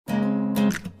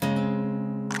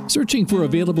Searching for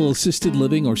available assisted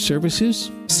living or services?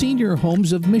 Senior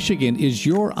Homes of Michigan is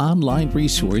your online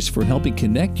resource for helping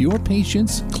connect your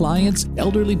patients, clients,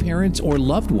 elderly parents, or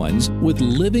loved ones with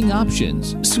living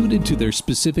options suited to their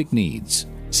specific needs.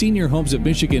 Senior Homes of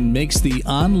Michigan makes the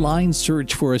online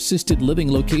search for assisted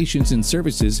living locations and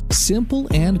services simple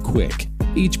and quick.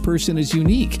 Each person is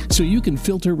unique, so you can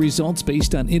filter results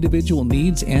based on individual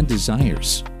needs and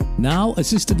desires. Now,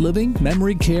 assisted living,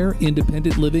 memory care,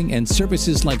 independent living, and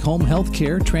services like home health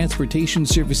care, transportation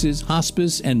services,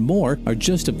 hospice, and more are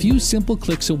just a few simple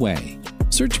clicks away.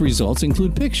 Search results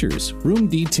include pictures, room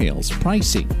details,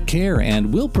 pricing, care,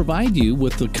 and will provide you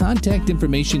with the contact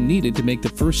information needed to make the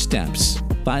first steps.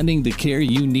 Finding the care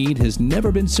you need has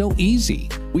never been so easy.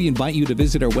 We invite you to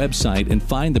visit our website and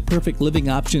find the perfect living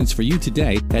options for you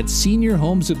today at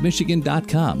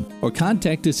seniorhomesofmichigan.com or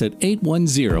contact us at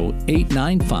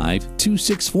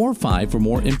 810-895-2645 for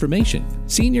more information.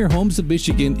 Senior Homes of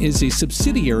Michigan is a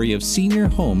subsidiary of Senior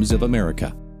Homes of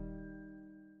America.